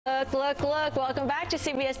Look, look, look. Welcome back to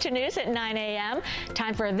CBS 2 News at 9 a.m.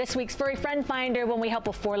 Time for this week's Furry Friend Finder, when we help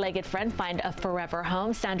a four-legged friend find a forever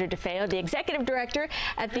home. Sandra DeFeo, the executive director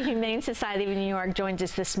at the Humane Society of New York, joins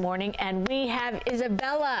us this morning. And we have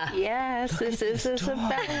Isabella. Yes, this is Isabella.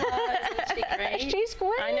 Isn't she great? She's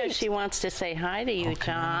great. I know she wants to say hi to you,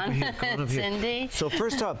 John. Cindy. So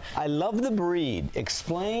first off, I love the breed.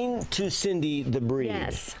 Explain to Cindy the breed.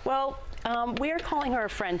 Yes. Well, we are calling her a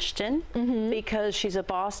Frenchton because she's a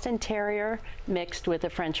Boston Terrier mixed with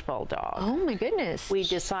a French Bulldog. Oh my goodness. We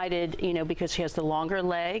decided, because she has the longer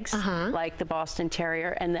legs like the Boston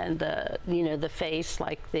Terrier, and then the face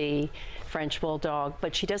like the French Bulldog,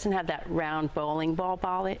 but she doesn't have that round bowling ball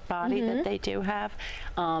body that they do have.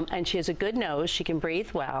 And she has a good nose. She can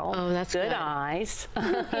breathe well. Oh, that's good. Good eyes.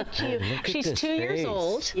 Look at you. She's 2 years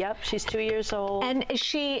old. Yep, she's 2 years old. And is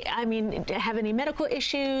she, have any medical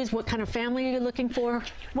issues? What kind of family are you looking for?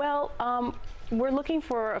 Well, we're looking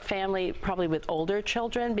for a family probably with older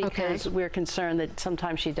children because we're concerned that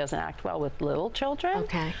sometimes she doesn't act well with little children.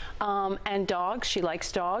 Okay. And dogs. She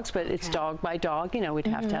likes dogs, but it's dog by dog. We'd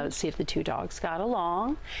have to see if the two dogs got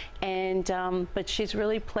along. And but she's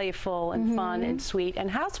really playful and fun and sweet and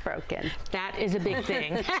housebroken. That is a big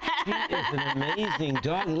thing. She is an amazing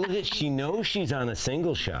dog. Look at, she knows she's on a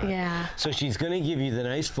single shot. Yeah. So she's going to give you the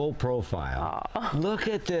nice full profile. Oh, look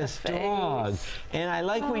at this dog. And I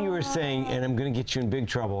like what you were saying, and I'm going to get you in big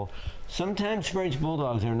trouble. Sometimes French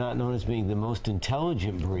Bulldogs are not known as being the most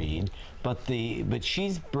intelligent breed, but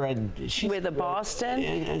she's bred. With a Boston,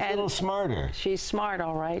 a little smarter. She's smart,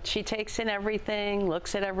 all right. She takes in everything,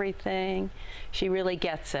 looks at everything. She really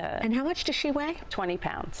gets it. And how much does she weigh? 20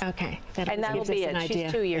 pounds. Okay. And that'll be it.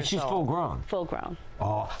 She's 2 years old. She's full grown. Full grown.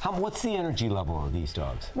 Oh, what's the energy level of these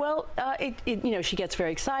dogs? Well, she gets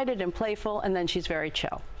very excited and playful, and then she's very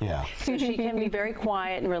chill. Yeah. So she can be very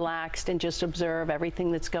quiet and relaxed and just observe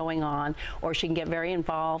everything that's going on, or she can get very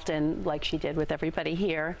involved and, like she did with everybody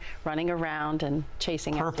here, running around and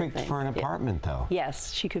chasing after things. Perfect for an apartment, though.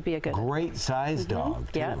 Yes, she could be a good great size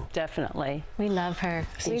dog, too. Yeah, definitely. We love her.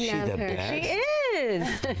 Isn't she the best? She is.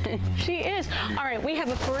 She is. All right, we have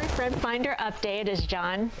a Furry Friend Finder update as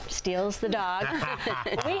John steals the dog.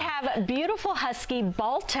 We have beautiful husky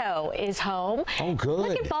Balto is home. Oh, good.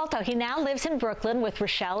 Look at Balto. He now lives in Brooklyn with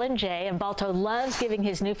Rochelle and Jay, and Balto loves giving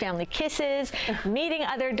his new family kisses, meeting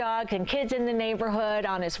other dogs and kids in the neighborhood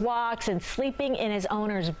on his walks, and sleeping in his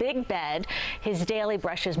owner's big bed. His daily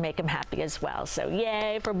brushes make him happy as well. So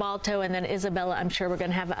yay for Balto. And then Isabella, I'm sure we're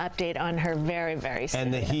going to have an update on her very, very soon.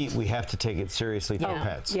 And the heat, we have to take it seriously for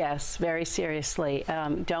pets. Yes, very seriously.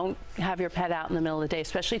 Don't have your pet out in the middle of the day,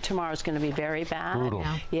 especially tomorrow's going to be very bad. Brutal.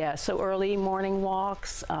 Yeah, so early morning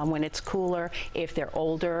walks when it's cooler. If they're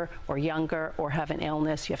older or younger or have an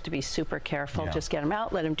illness, you have to be super careful. Yeah. Just get them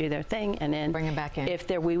out, let them do their thing, and then bring them back in. If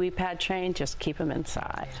they're wee-wee pad trained, just keep them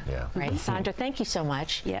inside. Yeah. Right, Sandra, thank you so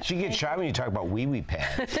much. Yeah. She gets shy when you talk about wee-wee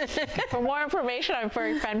pads. For more information on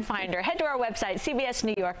Furry Friend Finder, head to our website,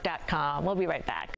 cbsnewyork.com. We'll be right back.